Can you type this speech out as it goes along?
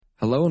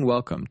Hello and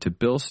welcome to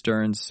Bill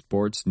Stern's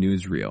Sports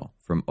Newsreel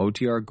from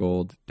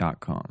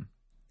OTRGold.com.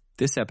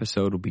 This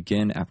episode will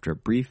begin after a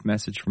brief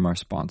message from our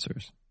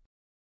sponsors.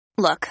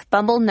 Look,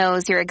 Bumble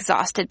knows you're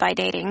exhausted by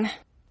dating.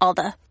 All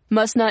the,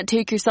 must not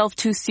take yourself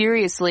too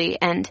seriously,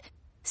 and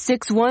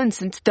 6'1"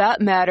 since that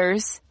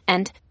matters,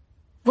 and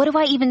what do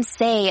I even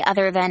say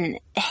other than,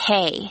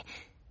 hey?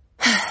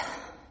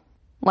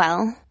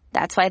 Well,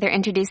 that's why they're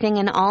introducing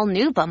an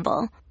all-new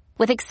Bumble,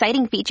 with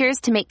exciting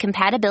features to make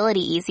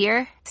compatibility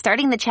easier,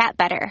 starting the chat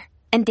better,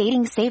 and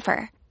dating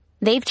safer.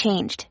 They've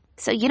changed,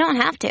 so you don't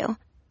have to.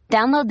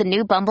 Download the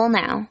new Bumble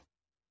now.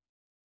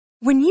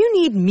 When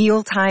you need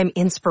mealtime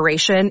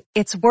inspiration,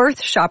 it's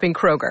worth shopping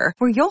Kroger,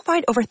 where you'll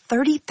find over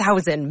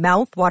 30,000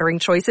 mouth-watering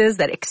choices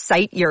that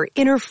excite your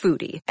inner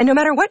foodie. And no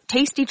matter what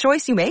tasty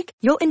choice you make,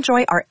 you'll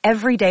enjoy our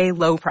everyday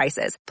low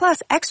prices,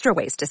 plus extra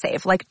ways to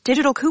save, like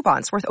digital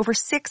coupons worth over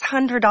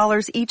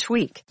 $600 each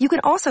week. You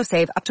can also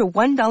save up to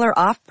 $1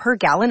 off per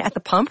gallon at the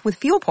pump with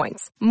fuel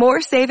points.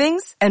 More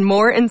savings and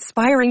more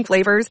inspiring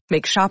flavors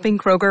make shopping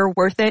Kroger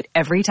worth it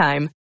every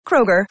time.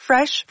 Kroger,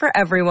 fresh for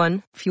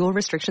everyone. Fuel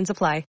restrictions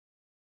apply.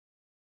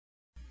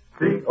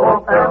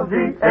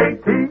 Colgate,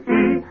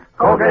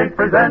 Colgate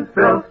presents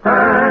Bill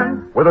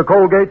Stern with a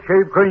Colgate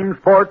Shave Cream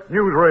Sports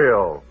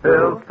Newsreel.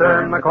 Bill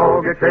Stern, the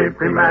Colgate Shave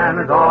Cream Man,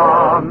 is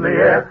on the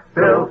air.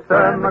 Bill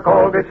Stern, the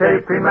Colgate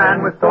Shave Cream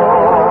Man, with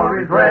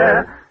stories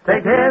rare.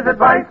 Take his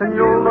advice and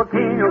you'll look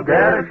keen. You'll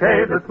get a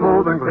shave that's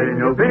smooth and clean.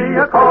 You'll be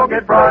a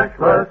Colgate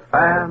brushless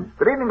fan.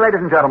 Good evening,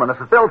 ladies and gentlemen.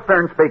 This is Bill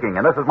Stern speaking,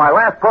 and this is my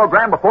last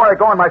program before I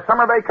go on my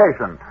summer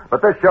vacation.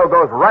 But this show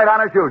goes right on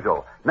as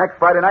usual.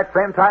 Next Friday night,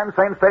 same time,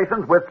 same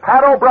stations, with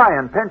Pat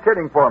O'Brien pinch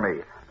hitting for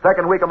me.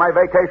 Second week of my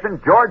vacation,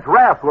 George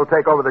Raft will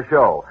take over the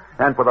show.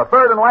 And for the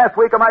third and last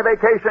week of my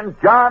vacation,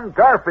 John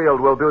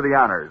Garfield will do the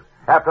honors.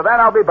 After that,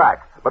 I'll be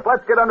back. But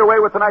let's get underway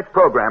with tonight's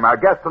program. Our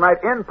guest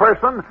tonight in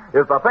person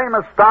is the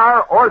famous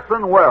star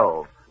Orson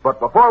Welles. But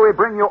before we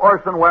bring you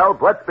Orson Welles,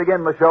 let's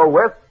begin the show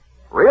with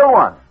Reel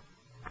 1,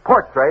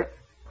 portrait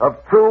of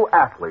two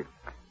athletes.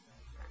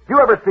 Do you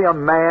ever see a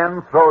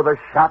man throw the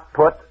shot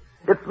put?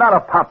 It's not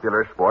a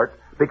popular sport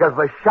because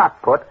the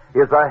shot put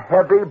is a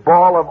heavy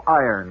ball of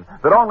iron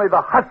that only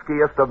the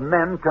huskiest of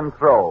men can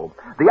throw.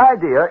 The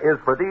idea is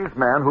for these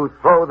men who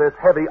throw this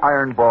heavy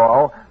iron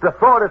ball to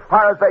throw it as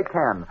far as they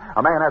can.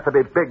 A man has to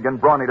be big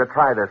and brawny to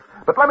try this.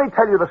 But let me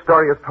tell you the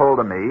story as told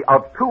to me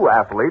of two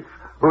athletes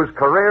whose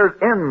careers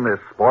in this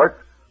sport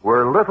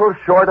were little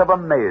short of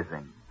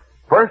amazing.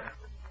 First,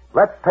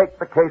 let's take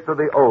the case of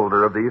the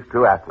older of these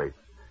two athletes.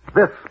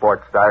 This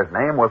sports star's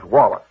name was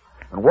Wallace,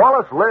 and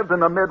Wallace lived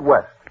in the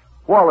Midwest.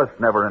 Wallace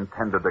never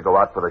intended to go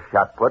out for the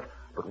shot put,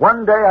 but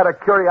one day, out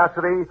of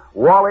curiosity,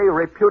 Wally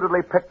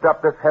reputedly picked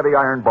up this heavy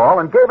iron ball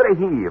and gave it a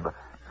heave.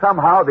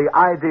 Somehow, the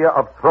idea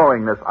of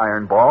throwing this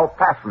iron ball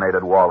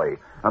fascinated Wally,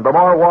 and the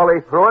more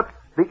Wally threw it,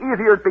 the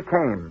easier it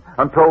became,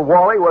 until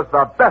Wally was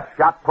the best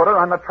shot putter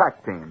on the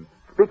track team.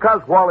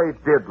 Because Wally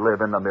did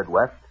live in the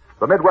Midwest,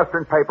 the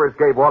Midwestern papers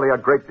gave Wally a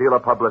great deal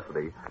of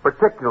publicity,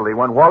 particularly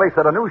when Wally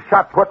set a new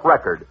shot put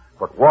record.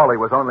 But Wally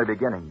was only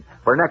beginning.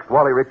 For next,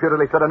 Wally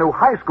reputedly set a new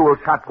high school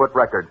shot put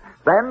record.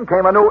 Then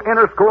came a new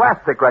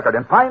interscholastic record.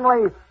 And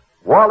finally,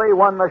 Wally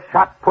won the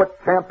shot put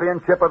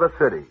championship of the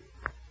city.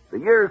 The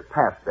years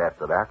passed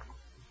after that,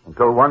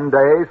 until one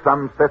day,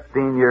 some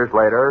 15 years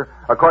later,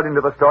 according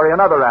to the story,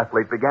 another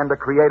athlete began to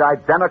create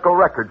identical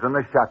records in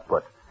the shot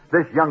put.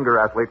 This younger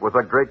athlete was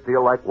a great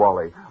deal like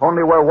Wally.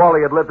 Only where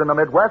Wally had lived in the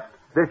Midwest,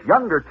 this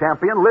younger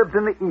champion lived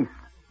in the East.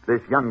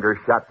 This younger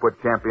shot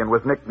put champion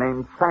was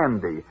nicknamed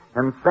Sandy,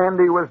 and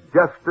Sandy was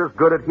just as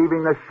good at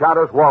heaving the shot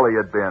as Wally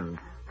had been.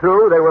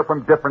 True, they were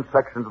from different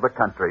sections of the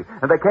country,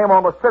 and they came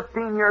almost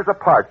 15 years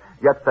apart,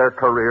 yet their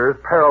careers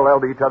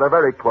paralleled each other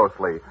very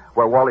closely.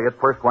 Where Wally had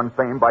first won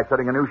fame by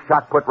setting a new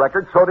shot put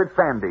record, so did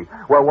Sandy.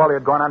 Where Wally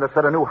had gone on to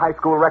set a new high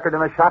school record in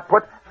the shot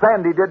put,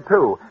 Sandy did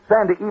too.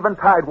 Sandy even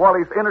tied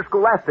Wally's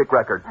interscholastic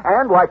record.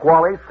 And like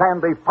Wally,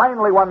 Sandy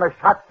finally won the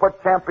shot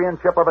put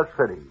championship of a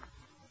city.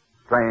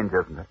 Strange,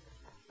 isn't it?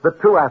 The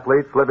two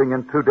athletes living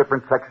in two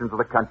different sections of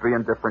the country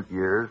in different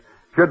years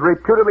should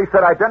reputedly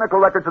set identical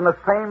records in the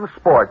same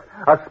sport,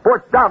 a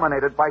sport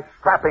dominated by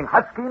strapping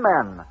husky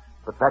men.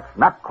 But that's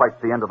not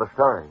quite the end of the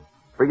story.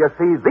 For you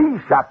see,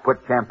 these shot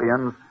put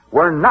champions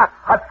were not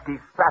husky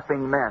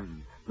strapping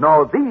men.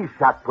 No, these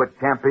shot put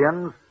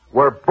champions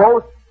were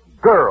both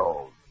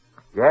girls.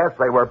 Yes,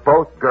 they were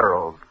both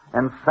girls.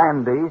 And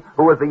Sandy,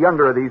 who was the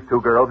younger of these two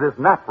girls, is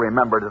not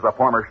remembered as a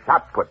former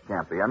shot put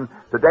champion.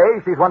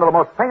 Today, she's one of the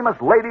most famous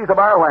ladies of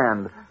our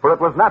land, for it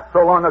was not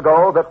so long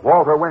ago that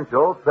Walter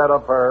Winchell said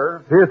of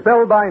her, "She is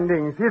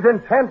spellbinding. She is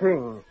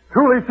enchanting.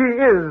 Truly she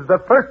is the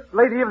First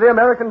Lady of the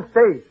American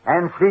stage."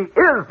 And she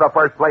is the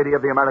First Lady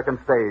of the American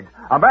stage,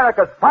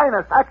 America's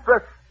finest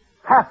actress,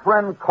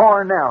 Katharine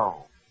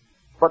Cornell.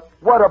 But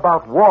what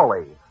about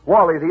Wally?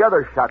 Wally, the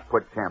other shot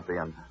put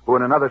champion, who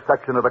in another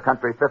section of the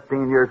country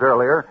 15 years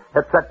earlier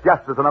had set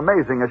just as an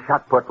amazing a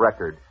shot put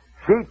record.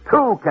 She,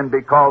 too, can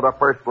be called a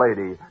First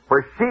Lady,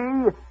 for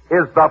she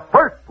is the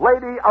First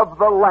Lady of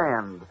the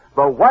land,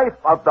 the wife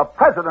of the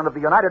President of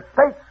the United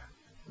States,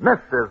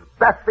 Mrs.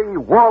 Bessie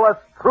Wallace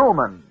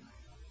Truman.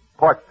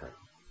 Portrait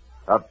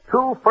of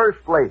two first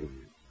ladies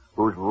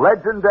whose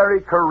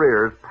legendary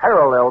careers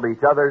paralleled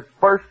each other's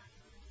first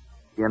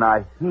in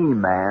a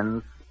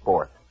He-Man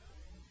sport.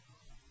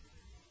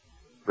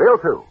 Reel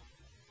 2.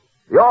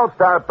 The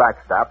all-star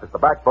backstop is the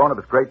backbone of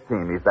his great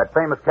team. He's that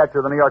famous catcher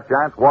of the New York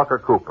Giants, Walker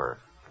Cooper.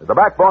 The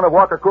backbone of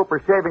Walker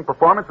Cooper's shaving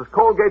performance is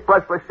Colgate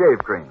Brushless Shave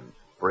Cream,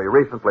 where he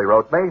recently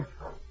wrote me,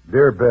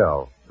 Dear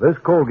Bill, this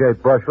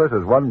Colgate Brushless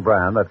is one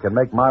brand that can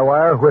make my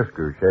wire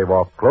whiskers shave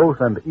off close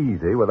and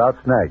easy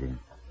without snagging.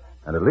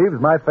 And it leaves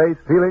my face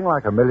feeling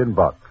like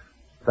 $1,000,000.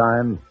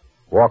 Signed,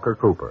 Walker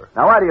Cooper.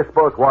 Now, why do you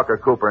suppose Walker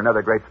Cooper and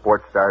other great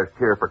sports stars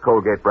cheer for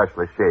Colgate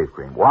Brushless Shave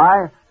Cream?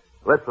 Why?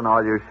 Listen,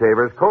 all you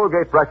shavers,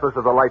 Colgate Brushless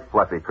is a light,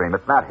 fluffy cream.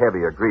 It's not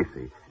heavy or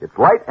greasy. It's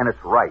light and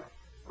it's right.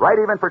 Right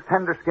even for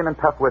tender skin and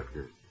tough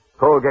whiskers.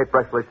 Colgate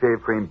Brushless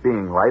Shave Cream,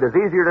 being light, is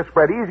easier to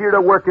spread, easier to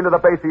work into the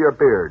base of your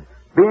beard.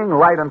 Being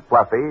light and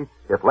fluffy,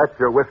 it lets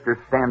your whiskers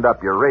stand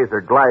up, your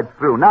razor glides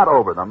through, not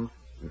over them.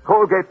 And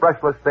Colgate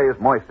Brushless stays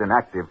moist and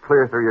active,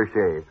 clear through your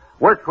shave.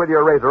 Works with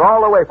your razor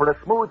all the way for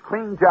a smooth,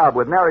 clean job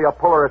with nary a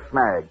pull or a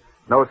snag.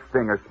 No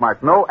sting or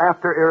smart, no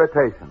after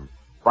irritation.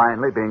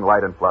 Finally, being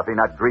light and fluffy,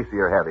 not greasy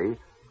or heavy,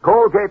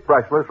 Colgate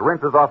Brushless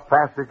rinses off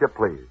fast as you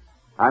please.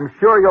 I'm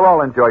sure you'll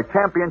all enjoy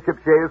championship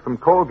shaves from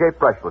Colgate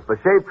Brushless, the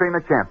shave cream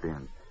of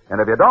champions.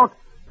 And if you don't,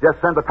 just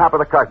send the top of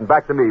the carton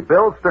back to me,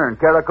 Bill Stern,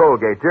 care of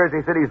Colgate,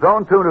 Jersey City,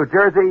 Zone 2, New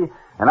Jersey,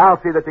 and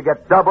I'll see that you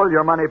get double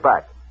your money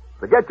back.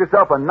 So get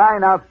yourself a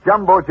 9-ounce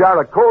jumbo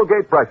jar of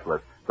Colgate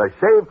Brushless, the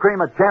shave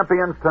cream of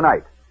champions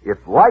tonight.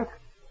 It's light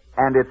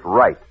and it's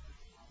right.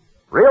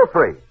 Reel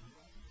 3.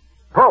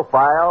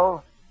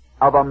 Profile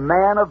of a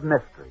man of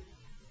mystery.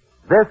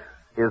 This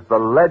is the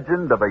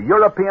legend of a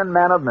European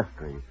man of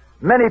mystery.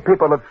 Many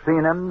people have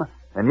seen him,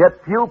 and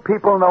yet few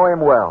people know him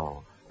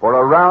well. For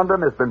around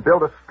him has been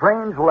built a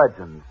strange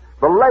legend.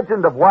 The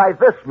legend of why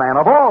this man,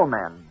 of all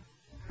men,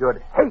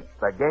 should hate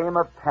the game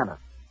of tennis.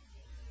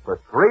 For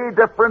 3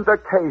 different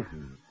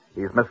occasions,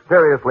 he's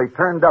mysteriously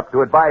turned up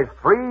to advise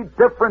 3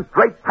 different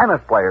great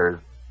tennis players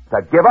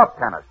to give up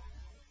tennis.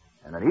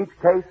 And in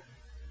each case,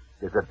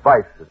 his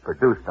advice has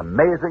produced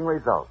amazing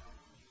results.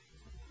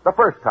 The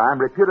first time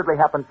reputedly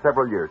happened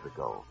several years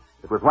ago.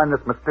 It was when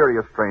this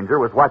mysterious stranger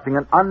was watching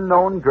an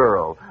unknown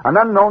girl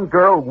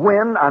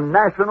win a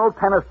national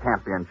tennis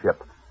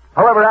championship.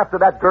 However, after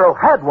that girl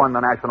had won the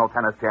national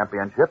tennis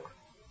championship,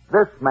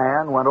 this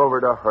man went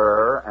over to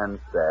her and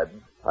said,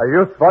 I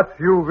just watched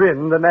you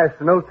win the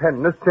national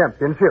tennis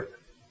championship,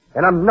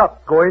 and I'm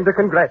not going to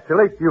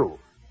congratulate you.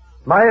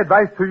 My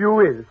advice to you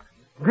is,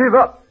 give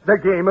up the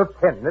game of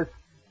tennis.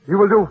 You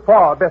will do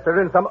far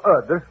better in some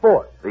other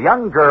sport. The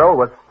young girl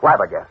was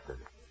flabbergasted.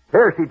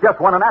 Here she just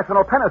won a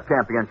national tennis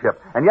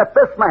championship, and yet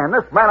this man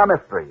of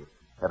mystery,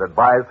 had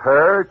advised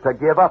her to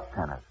give up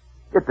tennis.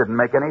 It didn't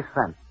make any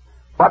sense.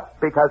 But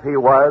because he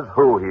was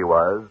who he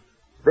was,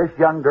 this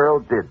young girl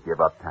did give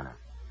up tennis.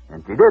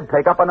 And she did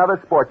take up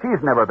another sport.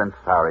 She's never been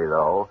sorry,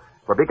 though,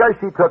 for because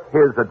she took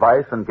his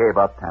advice and gave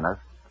up tennis,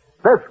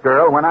 this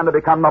girl went on to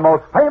become the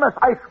most famous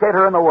ice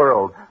skater in the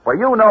world, for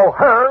you know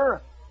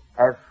her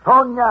as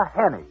Sonia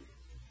Henny.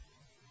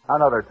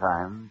 Another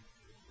time,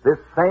 this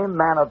same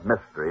man of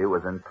mystery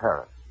was in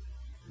Paris.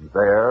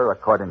 There,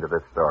 according to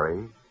this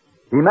story,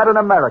 he met an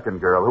American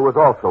girl who was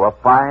also a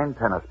fine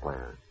tennis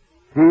player.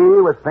 She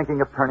was thinking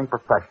of turning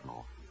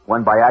professional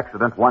when, by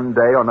accident, one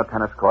day on the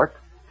tennis court,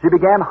 she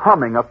began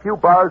humming a few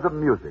bars of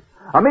music.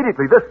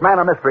 Immediately, this man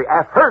of mystery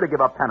asked her to give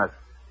up tennis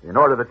in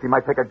order that she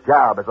might take a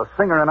job as a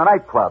singer in a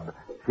nightclub.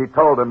 She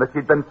told him that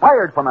she'd been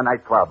fired from the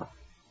nightclub.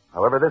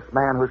 However, this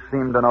man, who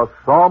seemed to know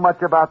so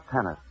much about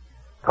tennis,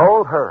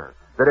 told her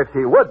that if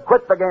she would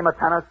quit the game of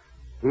tennis,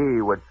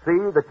 he would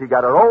see that she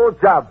got her old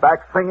job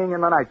back singing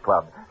in the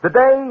nightclub.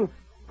 Today,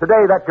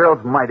 that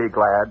girl's mighty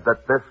glad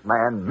that this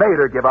man made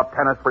her give up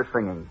tennis for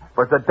singing.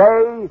 For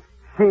today,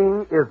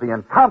 she is the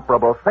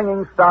incomparable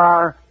singing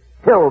star,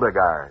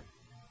 Hildegard.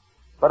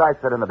 But I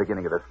said in the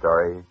beginning of this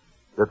story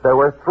that there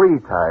were 3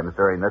 times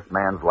during this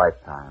man's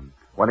lifetime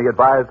when he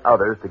advised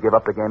others to give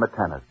up the game of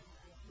tennis.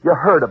 You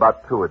heard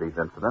about 2 of these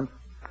incidents.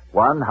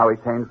 One, how he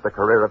changed the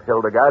career of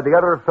Hildegard, the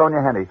other of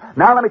Sonia Henny.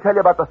 Now let me tell you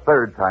about the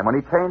 3rd time, when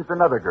he changed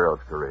another girl's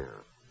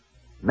career.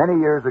 Many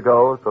years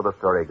ago, so the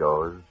story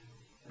goes,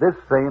 this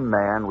same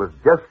man was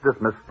just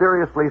as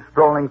mysteriously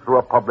strolling through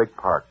a public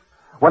park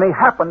when he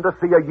happened to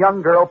see a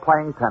young girl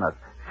playing tennis.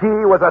 She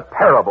was a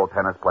terrible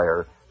tennis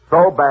player,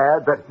 so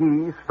bad that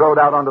he strode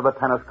out onto the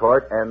tennis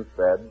court and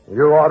said,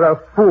 You are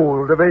a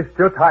fool to waste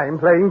your time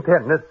playing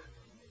tennis.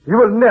 You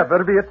will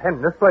never be a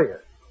tennis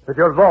player with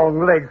your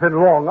long legs and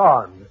long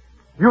arms.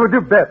 You would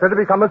do better to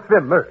become a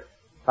swimmer.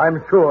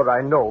 I'm sure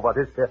I know what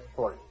is best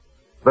for you.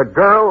 The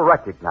girl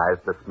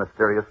recognized this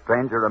mysterious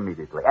stranger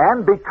immediately,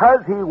 and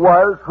because he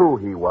was who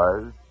he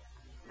was,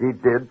 she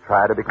did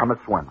try to become a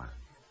swimmer.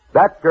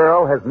 That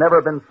girl has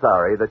never been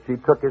sorry that she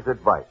took his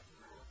advice,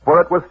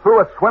 for it was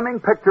through a swimming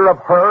picture of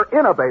her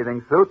in a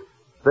bathing suit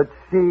that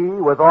she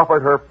was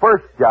offered her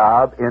first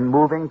job in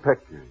moving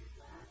pictures.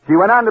 She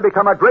went on to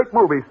become a great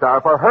movie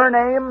star, for her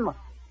name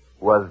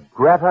was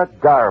Greta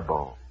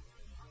Garbo.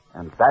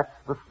 And that's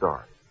the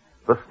story.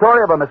 The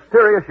story of a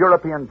mysterious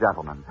European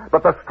gentleman.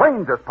 But the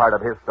strangest part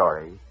of his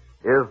story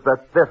is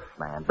that this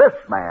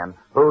man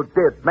who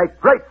did make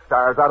great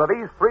stars out of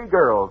these three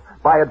girls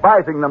by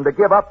advising them to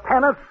give up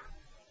tennis,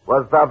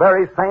 was the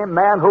very same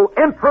man who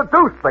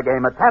introduced the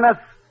game of tennis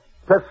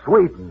to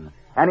Sweden.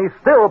 And he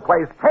still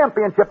plays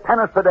championship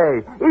tennis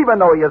today, even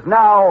though he is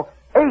now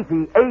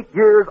 88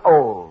 years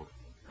old.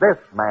 This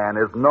man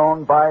is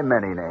known by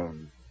many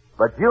names,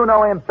 but you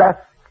know him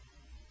best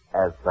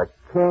as the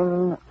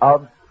King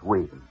of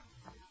Sweden.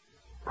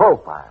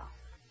 Profile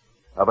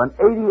of an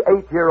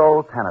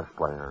 88-year-old tennis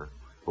player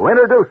who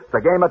introduced the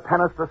game of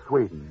tennis to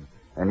Sweden,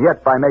 and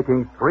yet by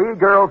making three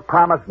girls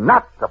promise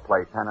not to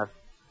play tennis,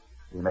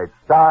 he made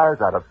stars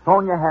out of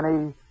Sonja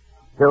Henie,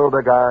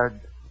 Hildegard,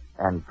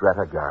 and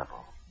Greta Garbo.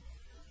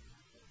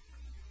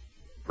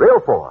 Reel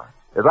 4.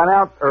 As I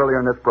announced earlier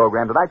in this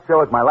program, tonight's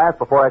show is my last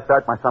before I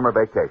start my summer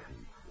vacation.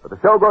 But the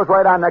show goes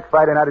right on next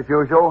Friday night as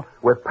usual,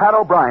 with Pat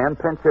O'Brien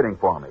pinch hitting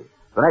for me.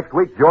 The next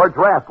week, George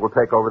Raft will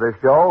take over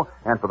this show,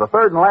 and for the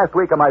third and last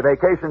week of my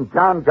vacation,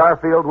 John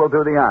Garfield will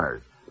do the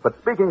honors. But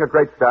speaking of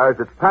great stars,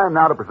 it's time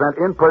now to present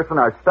in person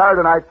our star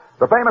tonight,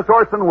 the famous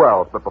Orson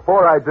Welles. But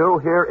before I do,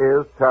 here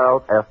is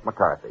Charles F.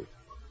 McCarthy.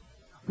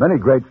 Many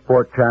great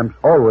sport champs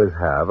always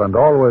have and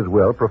always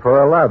will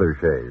prefer a lather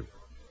shave.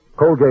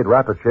 Colgate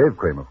Rapid Shave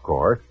Cream, of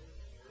course.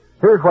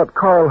 Here's what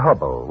Carl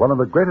Hubbell, one of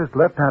the greatest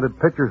left-handed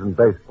pitchers in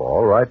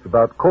baseball, writes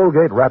about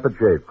Colgate Rapid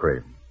Shave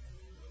Cream.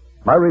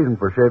 My reason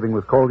for shaving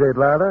with Colgate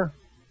lather?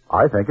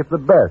 I think it's the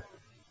best.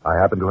 I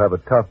happen to have a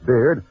tough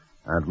beard,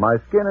 and my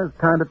skin is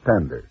kind of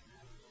tender.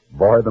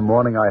 Boy, the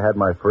morning I had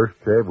my first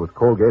shave with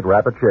Colgate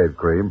Rapid Shave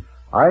Cream,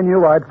 I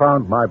knew I'd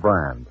found my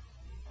brand.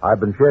 I've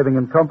been shaving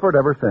in comfort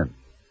ever since.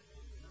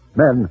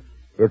 Men,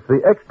 it's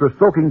the extra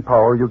soaking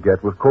power you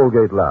get with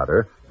Colgate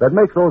lather that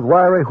makes those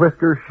wiry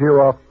whiskers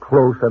shear off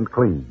close and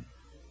clean.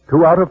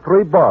 2 out of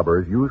 3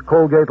 barbers use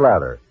Colgate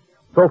lather.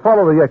 So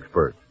follow the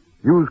experts.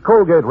 Use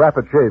Colgate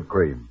Rapid Shave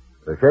Cream,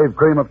 the shave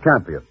cream of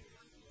champions.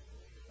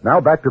 Now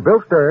back to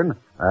Bill Stern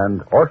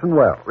and Orson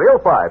Welles. Reel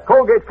 5,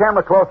 Colgate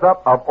camera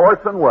close-up of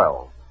Orson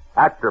Welles.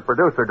 Actor,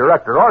 producer,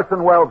 director,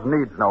 Orson Welles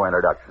needs no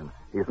introduction.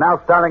 He's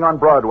now starring on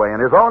Broadway in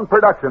his own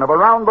production of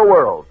Around the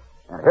World.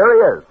 And here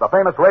he is, the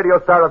famous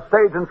radio star of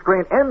stage and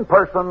screen in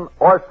person,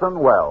 Orson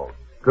Welles.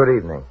 Good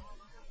evening.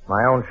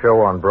 My own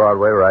show on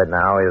Broadway right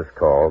now is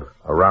called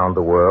Around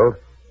the World.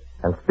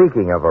 And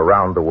speaking of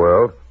around the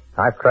world,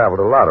 I've traveled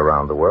a lot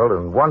around the world,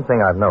 and one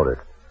thing I've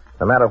noticed,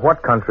 no matter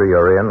what country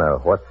you're in or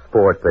what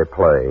sport they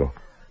play,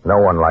 no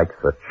one likes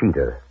a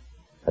cheater.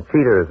 A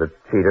cheater is a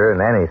cheater in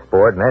any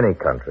sport in any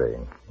country.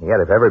 Yet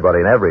if everybody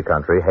in every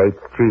country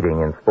hates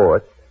cheating in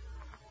sports,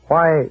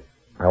 why,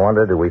 I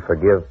wonder, do we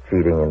forgive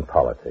cheating in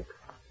politics?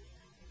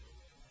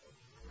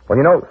 Well,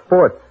 you know,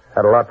 sports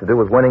had a lot to do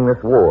with winning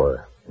this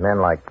war. Men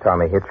like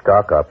Tommy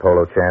Hitchcock, our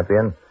polo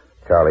champion,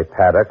 Charlie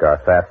Paddock, our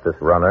fastest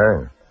runner,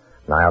 and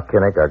Niall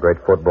Kinnick, our great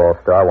football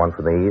star, one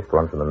from the East,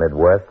 one from the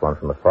Midwest, one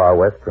from the Far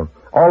West, from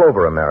all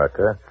over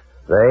America,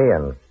 they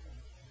and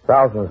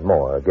thousands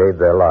more gave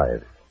their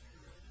lives.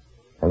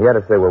 And yet,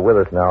 if they were with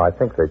us now, I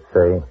think they'd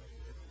say,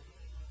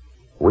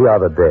 "We are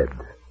the dead.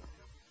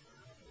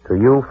 To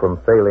you from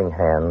failing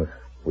hands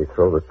we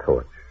throw the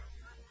torch.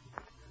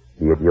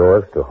 Be it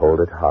yours to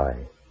hold it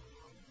high.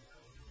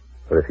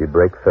 For if you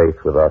break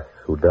faith with us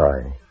who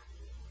die,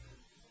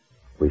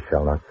 we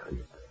shall not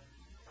sleep,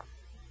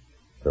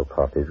 though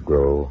poppies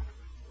grow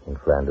in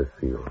Flanders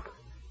fields."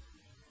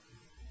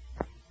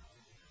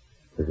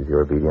 This is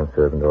your obedient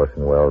servant,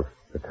 Orson Welles,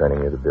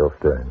 returning you to Bill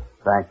Stern.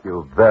 Thank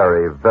you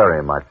very,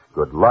 very much.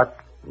 Good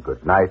luck and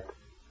good night,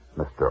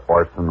 Mr.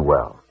 Orson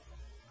Welles.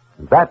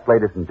 And that,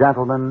 ladies and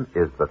gentlemen,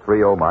 is the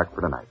 3-0 mark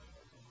for tonight.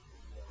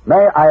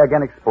 May I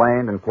again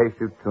explain, in case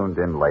you tuned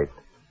in late,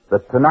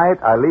 that tonight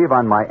I leave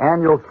on my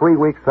annual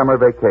 3-week summer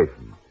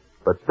vacation.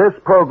 But this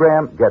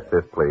program, get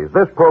this please,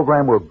 this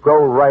program will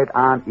go right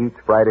on each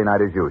Friday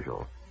night as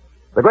usual.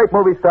 The great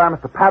movie star,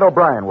 Mr. Pat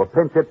O'Brien, will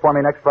pinch hit for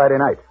me next Friday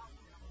night.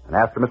 And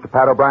after Mr.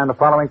 Pat O'Brien the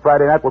following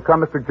Friday night will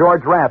come Mr.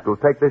 George Raft, who'll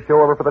take this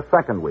show over for the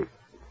second week.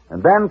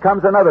 And then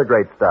comes another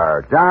great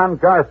star, John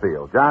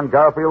Garfield. John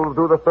Garfield will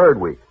do the third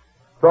week.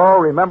 So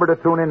remember to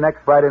tune in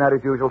next Friday night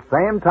as usual,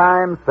 same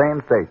time,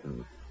 same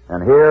stations.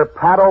 And hear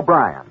Pat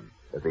O'Brien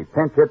as he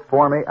pinch hits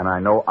for me, and I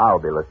know I'll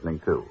be listening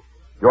too.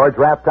 George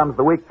Raft comes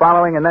the week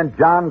following, and then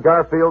John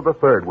Garfield the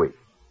third week.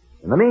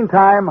 In the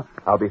meantime,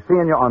 I'll be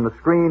seeing you on the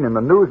screen in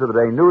the News of the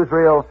Day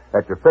newsreel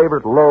at your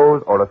favorite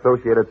Lowe's or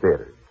Associated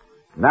Theaters.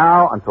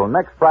 Now, until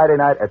next Friday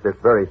night at this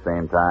very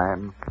same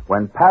time,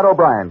 when Pat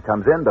O'Brien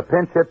comes in to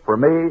pinch hit for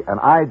me and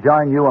I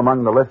join you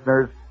among the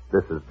listeners,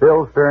 this is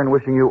Bill Stern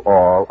wishing you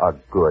all a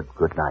good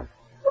night.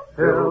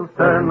 Bill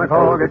Stern, the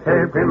Colgate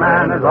Shave Cream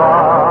Man, is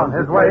on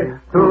his way.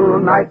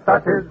 Tonight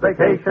that's his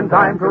vacation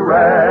time to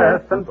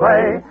rest and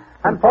play.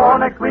 And for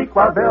next week,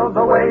 while Bill's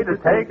away to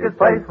take his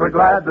place, we're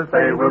glad to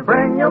say we'll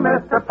bring you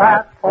Mr.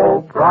 Pat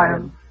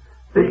O'Brien.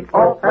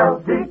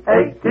 C-O-L-G-A-T-E.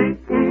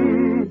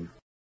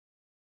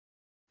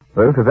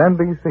 This is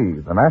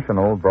NBC, the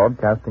national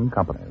broadcasting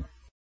company.